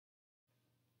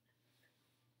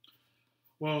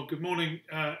Well, good morning,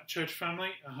 church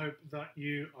family. I hope that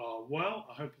you are well.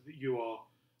 I hope that you are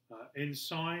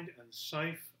inside and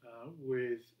safe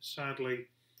with, sadly,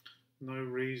 no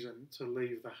reason to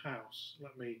leave the house.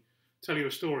 Let me tell you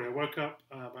a story. I woke up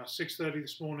about 6:30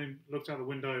 this morning, looked out the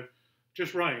window,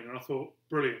 just rain, and I thought,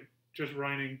 brilliant, just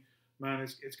raining. Man,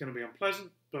 it's going to be unpleasant,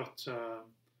 but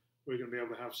we're going to be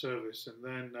able to have service. And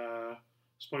then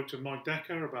spoke to Mike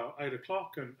Decker about 8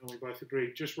 o'clock, and we both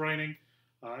agreed, just raining.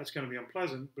 It's going to be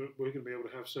unpleasant, but we're going to be able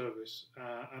to have service.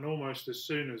 And almost as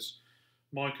soon as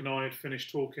Mike and I had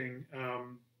finished talking,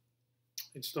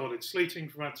 it started sleeting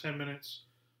for about 10 minutes,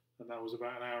 and that was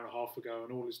about an hour and a half ago.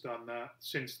 And all it's done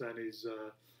since then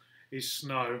is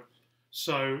snow.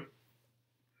 So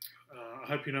I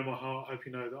hope you know my heart. I hope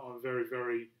you know that I'm very,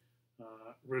 very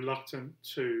reluctant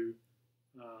to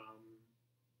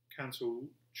cancel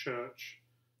church.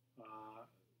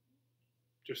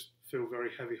 Just feel very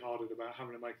heavy-hearted about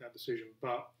having to make that decision.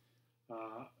 But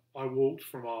I walked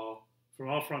from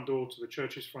our front door to the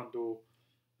church's front door,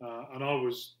 and I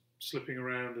was slipping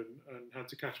around and had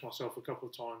to catch myself a couple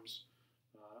of times,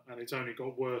 and it's only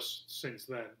got worse since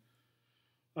then.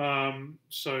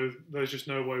 So there's just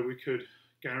no way we could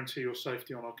guarantee your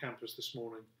safety on our campus this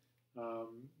morning,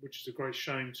 which is a great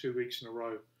shame 2 weeks in a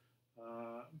row.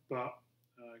 But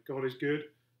God is good,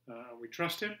 and we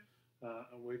trust Him.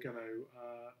 And we're going to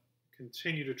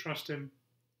continue to trust Him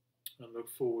and look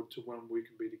forward to when we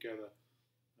can be together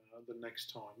the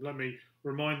next time. Let me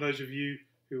remind those of you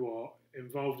who are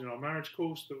involved in our marriage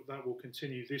course that will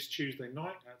continue this Tuesday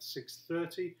night at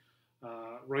 6:30.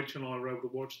 Rachel and I were able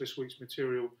to watch this week's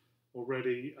material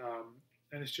already,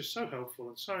 and it's just so helpful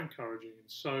and so encouraging and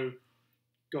so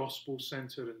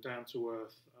gospel-centered and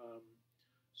down-to-earth.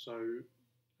 So,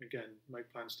 again,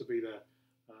 make plans to be there.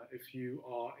 If you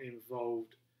are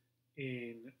involved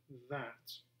in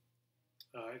that.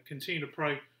 Continue to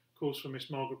pray, of course, for Miss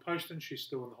Margaret Poston. She's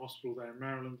still in the hospital there in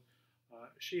Maryland.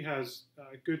 She has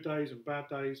good days and bad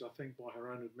days, I think, by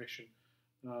her own admission.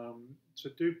 So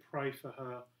do pray for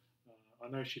her. I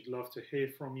know she'd love to hear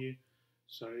from you.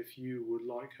 So if you would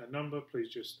like her number, please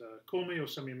just call me or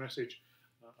send me a message,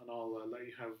 and I'll let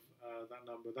you have that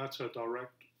number. That's her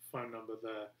direct phone number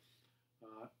there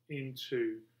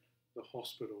into the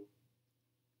hospital.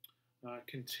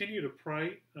 Continue to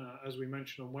pray, as we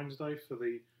mentioned on Wednesday, for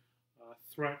the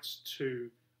threats to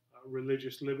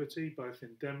religious liberty, both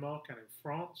in Denmark and in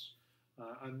France.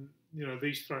 And you know,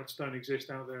 these threats don't exist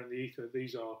out there in the ether.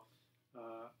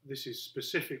 This is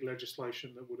specific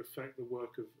legislation that would affect the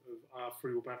work of our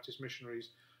Free Will Baptist missionaries,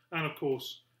 and of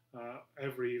course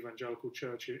every evangelical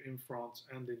church in France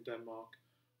and in Denmark.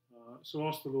 So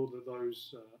ask the Lord that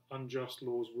those unjust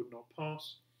laws would not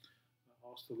pass.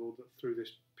 Ask the Lord that through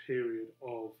this period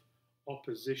of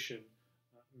opposition,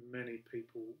 many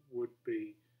people would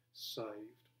be saved.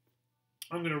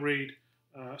 I'm going to read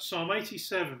Psalm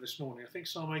 87 this morning. I think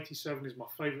Psalm 87 is my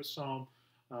favourite psalm.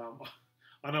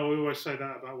 I know I always say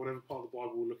that about whatever part of the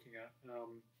Bible we're looking at.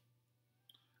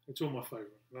 It's all my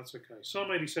favourite. That's okay.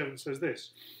 Psalm 87 says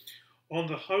this: On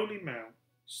the holy mount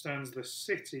stands the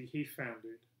city He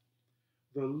founded.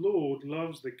 The Lord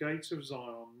loves the gates of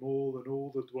Zion more than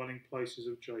all the dwelling places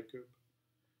of Jacob.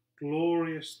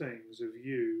 Glorious things of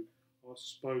you are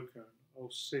spoken, O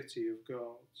city of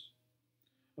gods.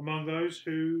 Among those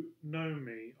who know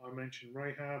me, I mention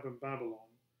Rahab and Babylon.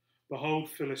 Behold,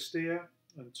 Philistia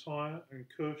and Tyre and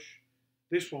Cush.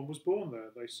 This one was born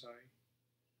there, they say.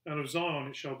 And of Zion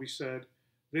it shall be said,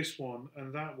 this one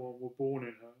and that one were born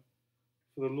in her.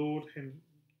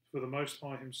 For the Most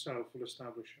High Himself will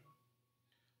establish her.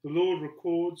 The Lord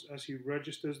records as He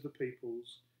registers the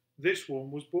peoples. This one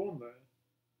was born there.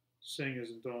 Singers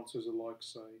and dancers alike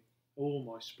say, all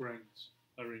my springs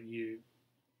are in you.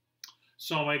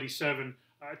 Psalm 87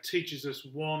 teaches us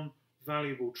one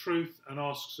valuable truth and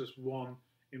asks us one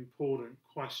important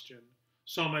question.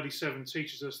 Psalm 87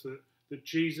 teaches us that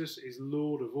Jesus is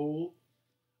Lord of all.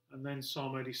 And then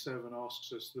Psalm 87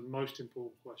 asks us the most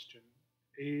important question: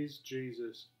 is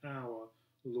Jesus our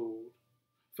Lord?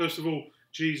 First of all,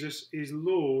 Jesus is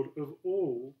Lord of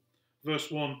all. Verse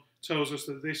 1 tells us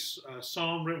that this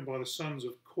psalm, written by the sons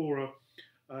of Korah,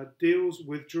 deals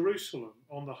with Jerusalem.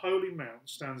 On the holy mount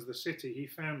stands the city He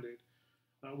founded.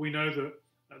 We know that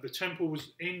the temple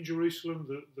was in Jerusalem.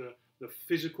 The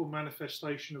physical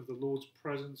manifestation of the Lord's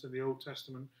presence in the Old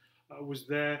Testament was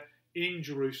there in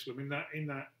Jerusalem, in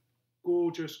that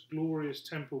gorgeous, glorious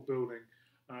temple building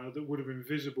that would have been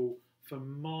visible for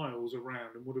miles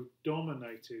around and would have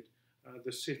dominated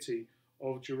the city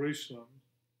of Jerusalem.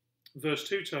 Verse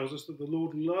 2 tells us that the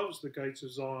Lord loves the gates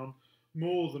of Zion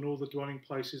more than all the dwelling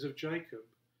places of Jacob.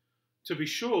 To be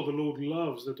sure, the Lord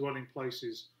loves the dwelling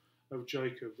places of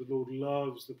Jacob. The Lord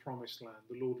loves the promised land.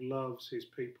 The Lord loves his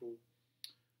people.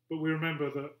 But we remember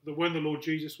that when the Lord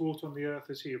Jesus walked on the earth,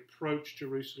 as he approached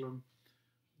Jerusalem,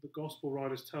 the gospel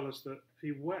writers tell us that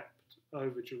he wept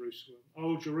over Jerusalem.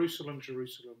 Oh, Jerusalem,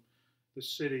 Jerusalem, the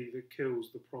city that kills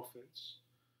the prophets.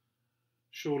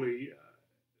 Surely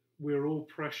we're all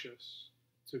precious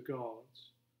to God.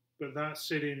 But that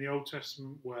city in the Old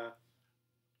Testament where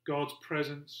God's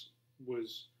presence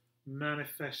was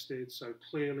manifested so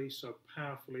clearly, so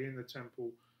powerfully in the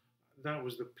temple, that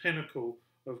was the pinnacle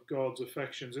of God's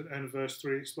affections. And verse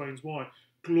 3 explains why.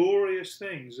 Glorious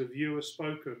things of you are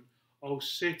spoken, O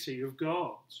city of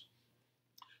God.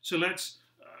 So let's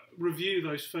review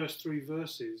those first 3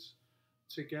 verses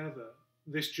together.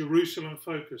 This Jerusalem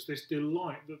focus, this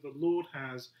delight that the Lord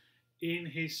has in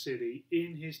his city,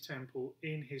 in his temple,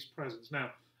 in his presence.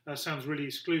 Now, that sounds really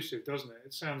exclusive, doesn't it?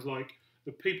 It sounds like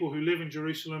the people who live in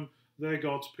Jerusalem, they're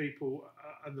God's people,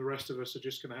 and the rest of us are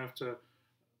just going to have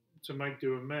to make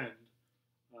do and mend.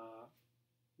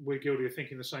 We're guilty of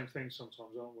thinking the same thing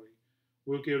sometimes, aren't we?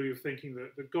 We're guilty of thinking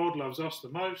that God loves us the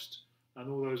most, and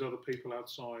all those other people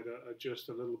outside are just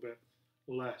a little bit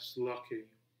less lucky.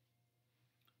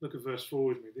 Look at verse 4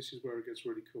 with me. This is where it gets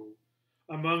really cool.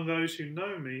 Among those who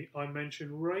know me, I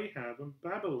mention Rahab and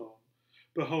Babylon.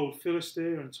 Behold,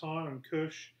 Philistia and Tyre and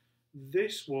Cush,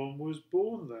 this one was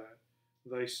born there,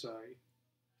 they say.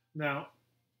 Now,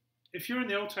 if you're in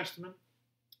the Old Testament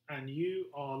and you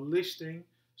are listing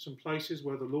some places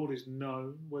where the Lord is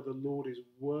known, where the Lord is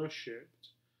worshipped,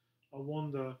 I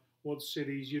wonder what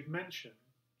cities you'd mention.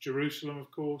 Jerusalem, of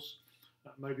course,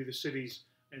 maybe the cities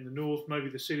in the north, maybe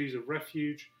the cities of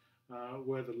refuge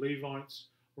where the Levites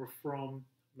were from,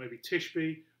 maybe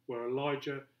Tishbe, where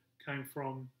Elijah came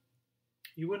from.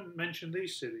 You wouldn't mention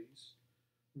these cities.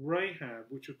 Rahab,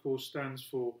 which of course stands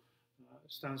for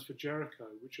Jericho,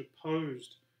 which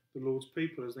opposed the Lord's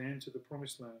people as they entered the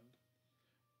promised land.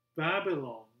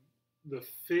 Babylon, the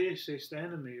fiercest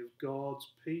enemy of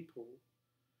God's people.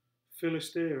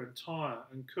 Philistia and Tyre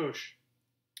and Cush,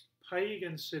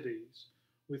 pagan cities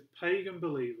with pagan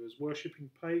believers worshipping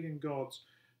pagan gods.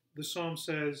 The psalm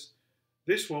says,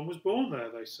 this one was born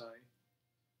there, they say,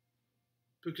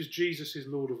 because Jesus is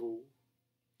Lord of all.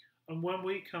 And when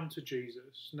we come to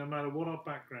Jesus, no matter what our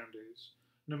background is,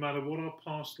 no matter what our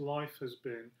past life has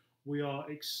been, we are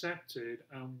accepted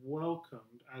and welcomed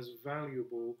as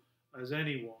valuable as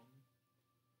anyone.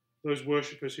 Those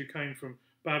worshippers who came from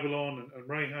Babylon and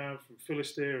Rahab, from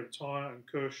Philistia and Tyre and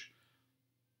Cush,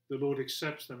 the Lord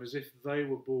accepts them as if they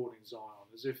were born in Zion,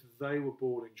 as if they were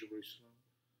born in Jerusalem.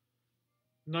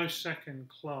 No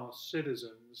second-class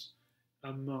citizens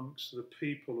amongst the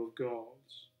people of God.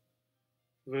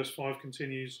 Verse 5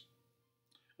 continues,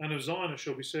 and of Zion it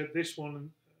shall be said, this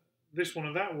one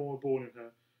and that one were born in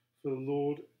her, for the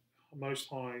Lord Most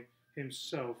High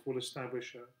himself will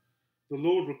establish her. The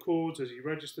Lord records as he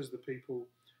registers the people,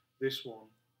 this one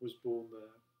was born there.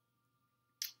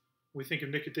 We think of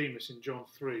Nicodemus in John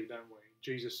 3, don't we?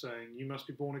 Jesus saying, you must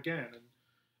be born again. And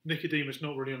Nicodemus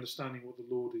not really understanding what the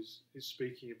Lord is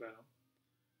speaking about.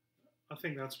 I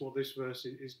think that's what this verse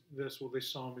is, that's what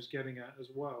this psalm is getting at as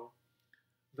well.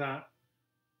 That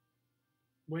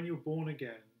when you're born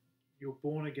again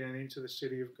into the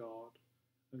city of God,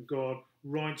 and God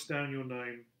writes down your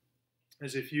name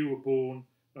as if you were born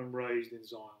and raised in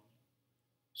Zion.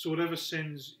 So whatever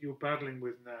sins you're battling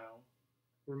with now,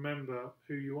 remember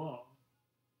who you are.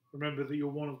 Remember that you're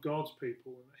one of God's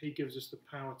people and that he gives us the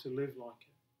power to live like it.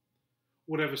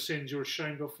 Whatever sins you're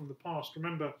ashamed of from the past,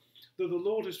 remember that the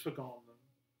Lord has forgotten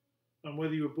them. And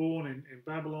whether you were born in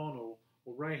Babylon or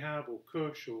Rahab or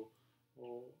Cush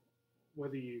or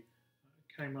whether you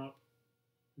came up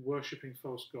worshipping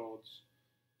false gods,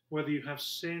 whether you have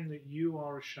sin that you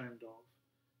are ashamed of,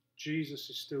 Jesus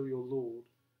is still your Lord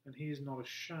and he is not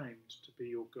ashamed to be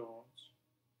your God.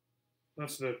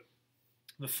 That's the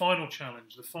final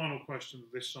challenge, the final question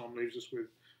that this psalm leaves us with.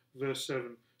 Verse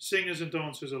 7, singers and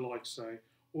dancers alike say,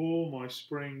 all my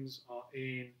springs are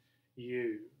in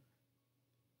you.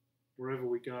 Wherever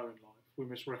we go in life, we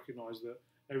must recognise that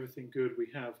everything good we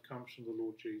have comes from the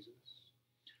Lord Jesus.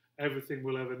 Everything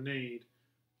we'll ever need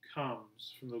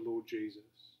comes from the Lord Jesus.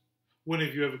 When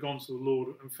have you ever gone to the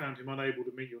Lord and found him unable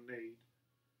to meet your need?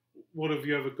 What have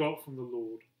you ever got from the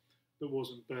Lord that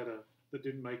wasn't better, that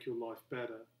didn't make your life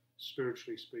better,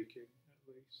 spiritually speaking,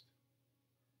 at least?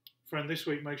 Friend, this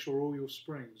week make sure all your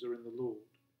springs are in the Lord.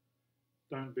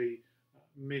 Don't be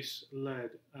misled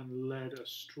and led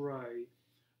astray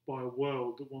by a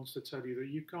world that wants to tell you that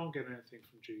you can't get anything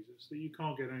from Jesus, that you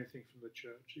can't get anything from the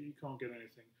church, that you can't get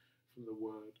anything from the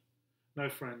Word. No,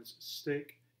 friends,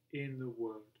 stick in the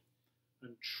Word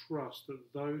and trust that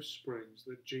those springs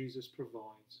that Jesus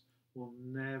provides will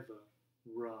never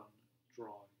run dry.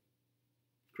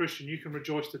 Christian, you can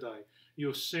rejoice today.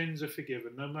 Your sins are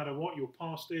forgiven. No matter what your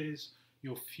past is,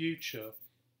 your future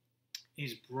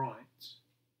is bright.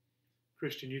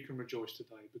 Christian, you can rejoice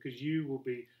today because you will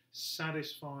be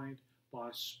satisfied by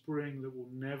a spring that will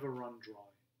never run dry.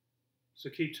 So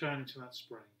keep turning to that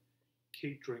spring.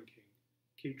 Keep drinking.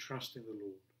 Keep trusting the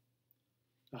Lord.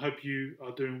 I hope you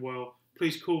are doing well.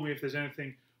 Please call me if there's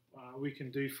anything we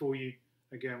can do for you.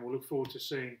 Again, we'll look forward to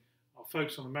seeing our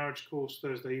folks on the marriage course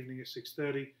Thursday evening at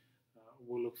 6:30.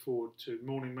 We'll look forward to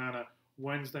Morning Manna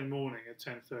Wednesday morning at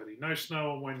 10:30. No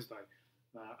snow on Wednesday,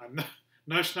 and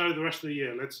no snow the rest of the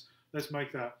year. Let's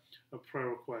make that a prayer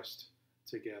request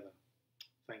together.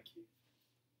 Thank you.